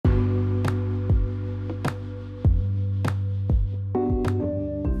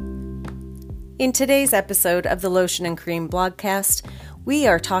In today's episode of the Lotion and Cream blogcast, we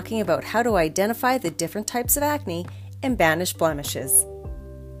are talking about how to identify the different types of acne and banish blemishes.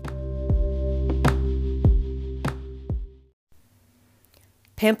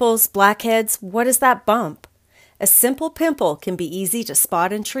 Pimples, blackheads, what is that bump? A simple pimple can be easy to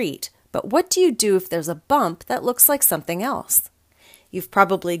spot and treat, but what do you do if there's a bump that looks like something else? You've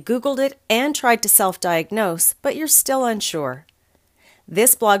probably Googled it and tried to self-diagnose, but you're still unsure.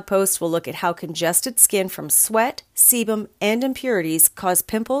 This blog post will look at how congested skin from sweat, sebum, and impurities cause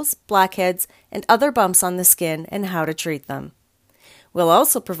pimples, blackheads, and other bumps on the skin and how to treat them. We'll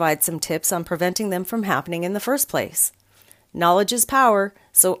also provide some tips on preventing them from happening in the first place. Knowledge is power,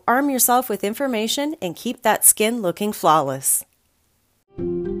 so arm yourself with information and keep that skin looking flawless.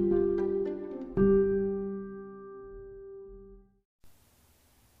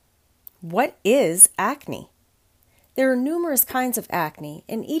 What is acne? There are numerous kinds of acne,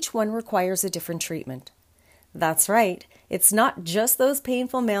 and each one requires a different treatment. That's right, it's not just those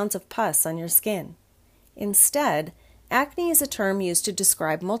painful mounds of pus on your skin. Instead, acne is a term used to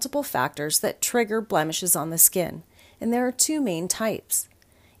describe multiple factors that trigger blemishes on the skin, and there are two main types: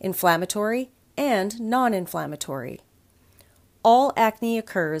 inflammatory and non-inflammatory. All acne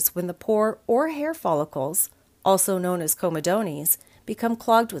occurs when the pore or hair follicles, also known as comedones, become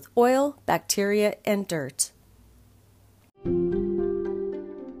clogged with oil, bacteria, and dirt.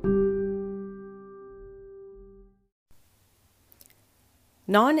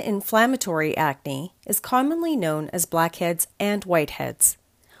 Non-inflammatory acne is commonly known as blackheads and whiteheads.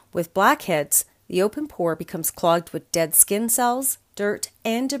 With blackheads, the open pore becomes clogged with dead skin cells, dirt,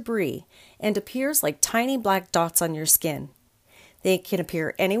 and debris, and appears like tiny black dots on your skin. They can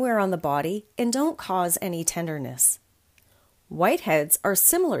appear anywhere on the body and don't cause any tenderness. Whiteheads are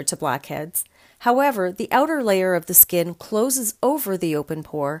similar to blackheads. However, the outer layer of the skin closes over the open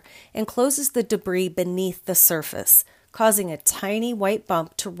pore and closes the debris beneath the surface, causing a tiny white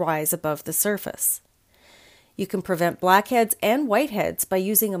bump to rise above the surface. You can prevent blackheads and whiteheads by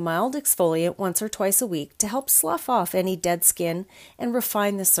using a mild exfoliant once or twice a week to help slough off any dead skin and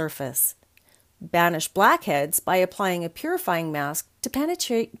refine the surface. Banish blackheads by applying a purifying mask to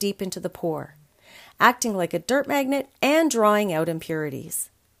penetrate deep into the pore, acting like a dirt magnet and drawing out impurities.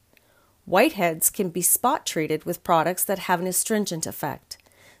 Whiteheads can be spot treated with products that have an astringent effect,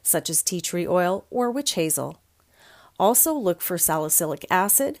 such as tea tree oil or witch hazel. Also look for salicylic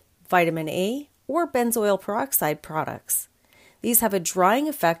acid, vitamin A, or benzoyl peroxide products. These have a drying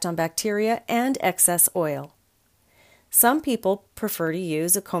effect on bacteria and excess oil. Some people prefer to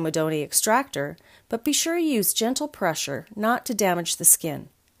use a comedone extractor, but be sure you use gentle pressure not to damage the skin.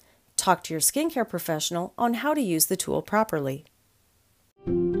 Talk to your skincare professional on how to use the tool properly.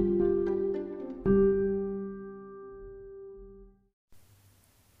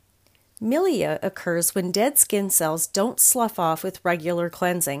 Milia occurs when dead skin cells don't slough off with regular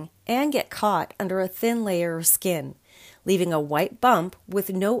cleansing and get caught under a thin layer of skin, leaving a white bump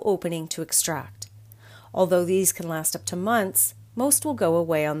with no opening to extract. Although these can last up to months, most will go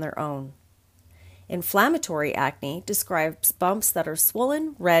away on their own. Inflammatory acne describes bumps that are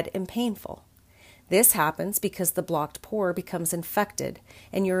swollen, red, and painful. This happens because the blocked pore becomes infected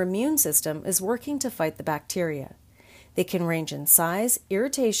and your immune system is working to fight the bacteria. They can range in size,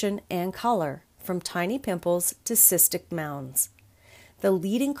 irritation, and color, from tiny pimples to cystic mounds. The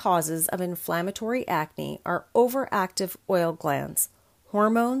leading causes of inflammatory acne are overactive oil glands,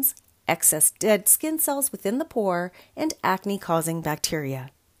 hormones, excess dead skin cells within the pore, and acne-causing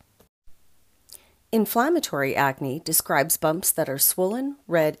bacteria. Inflammatory acne describes bumps that are swollen,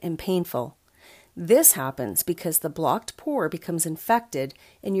 red, and painful. This happens because the blocked pore becomes infected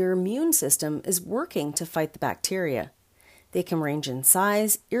and your immune system is working to fight the bacteria. They can range in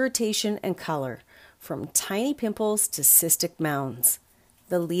size, irritation, and color, from tiny pimples to cystic mounds.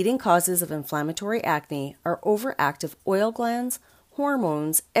 The leading causes of inflammatory acne are overactive oil glands,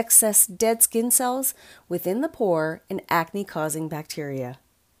 hormones, excess dead skin cells within the pore, and acne-causing bacteria.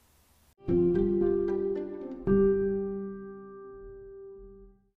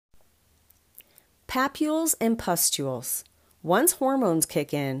 Papules and pustules. Once hormones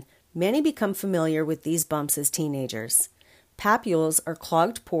kick in, many become familiar with these bumps as teenagers. Papules are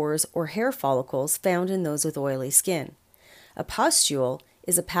clogged pores or hair follicles found in those with oily skin. A pustule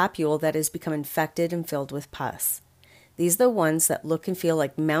is a papule that has become infected and filled with pus. These are the ones that look and feel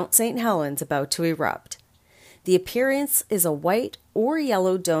like Mount St. Helens about to erupt. The appearance is a white or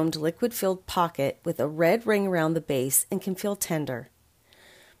yellow domed liquid-filled pocket with a red ring around the base and can feel tender.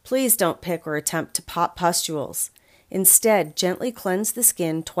 Please don't pick or attempt to pop pustules. Instead, gently cleanse the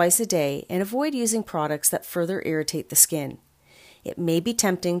skin twice a day and avoid using products that further irritate the skin. It may be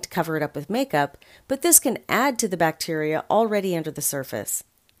tempting to cover it up with makeup, but this can add to the bacteria already under the surface.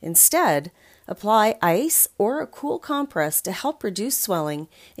 Instead, apply ice or a cool compress to help reduce swelling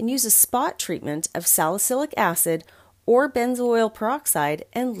and use a spot treatment of salicylic acid or benzoyl peroxide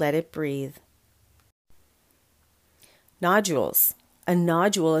and let it breathe. Nodules. A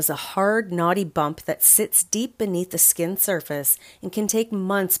nodule is a hard, knotty bump that sits deep beneath the skin surface and can take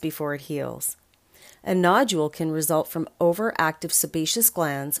months before it heals. A nodule can result from overactive sebaceous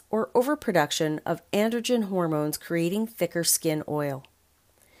glands or overproduction of androgen hormones creating thicker skin oil.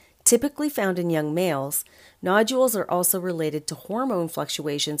 Typically found in young males, nodules are also related to hormone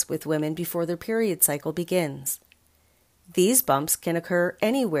fluctuations with women before their period cycle begins. These bumps can occur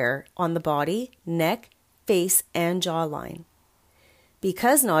anywhere on the body, neck, face, and jawline.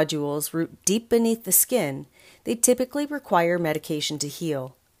 Because nodules root deep beneath the skin, they typically require medication to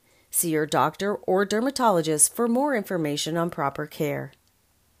heal. See your doctor or dermatologist for more information on proper care.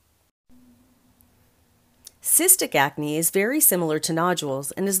 Cystic acne is very similar to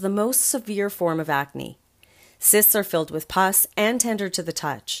nodules and is the most severe form of acne. Cysts are filled with pus and tender to the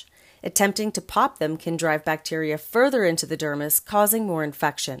touch. Attempting to pop them can drive bacteria further into the dermis, causing more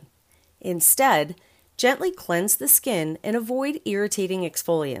infection. Instead, gently cleanse the skin and avoid irritating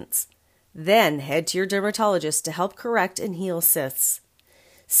exfoliants. Then head to your dermatologist to help correct and heal cysts.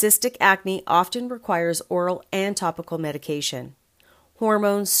 Cystic acne often requires oral and topical medication.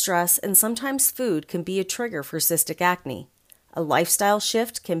 Hormones, stress, and sometimes food can be a trigger for cystic acne. A lifestyle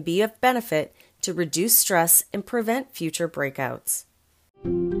shift can be of benefit to reduce stress and prevent future breakouts.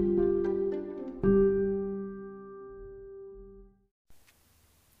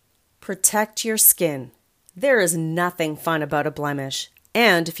 Protect your skin. There is nothing fun about a blemish,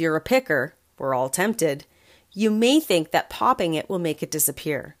 and if you're a picker, we're all tempted, you may think that popping it will make it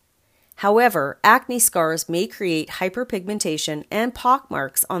disappear. However, acne scars may create hyperpigmentation and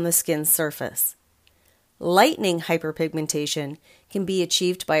pockmarks on the skin's surface. Lightening hyperpigmentation can be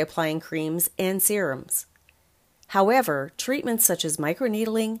achieved by applying creams and serums. However, treatments such as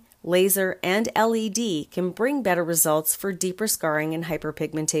microneedling, laser, and LED can bring better results for deeper scarring and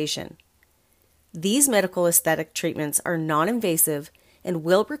hyperpigmentation. These medical aesthetic treatments are non-invasive and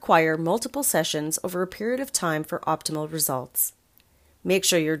will require multiple sessions over a period of time for optimal results. Make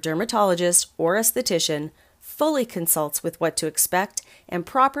sure your dermatologist or esthetician fully consults with what to expect and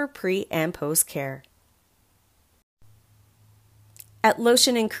proper pre- and post-care. At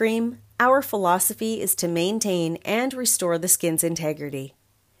Lotion and Cream, our philosophy is to maintain and restore the skin's integrity.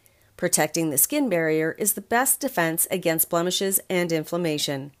 Protecting the skin barrier is the best defense against blemishes and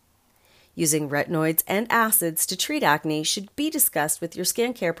inflammation. Using retinoids and acids to treat acne should be discussed with your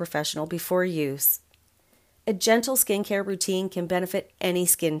skincare professional before use. A gentle skincare routine can benefit any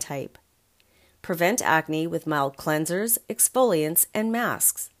skin type. Prevent acne with mild cleansers, exfoliants, and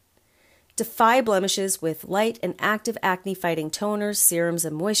masks. Defy blemishes with light and active acne-fighting toners, serums,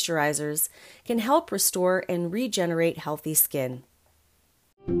 and moisturizers can help restore and regenerate healthy skin.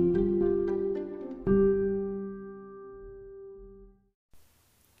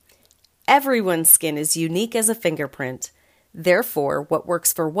 Everyone's skin is unique as a fingerprint. Therefore, what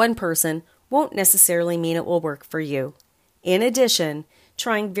works for one person won't necessarily mean it will work for you. In addition,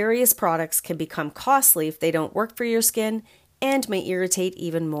 trying various products can become costly if they don't work for your skin and may irritate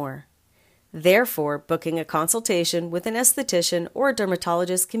even more. Therefore, booking a consultation with an esthetician or a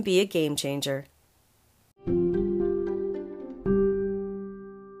dermatologist can be a game changer.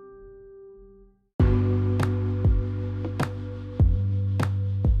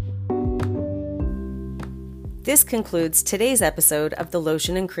 This concludes today's episode of the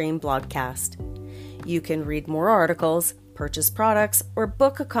Lotion and Cream blogcast. You can read more articles, purchase products, or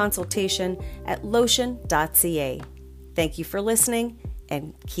book a consultation at lotion.ca. Thank you for listening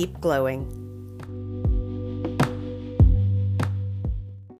and keep glowing.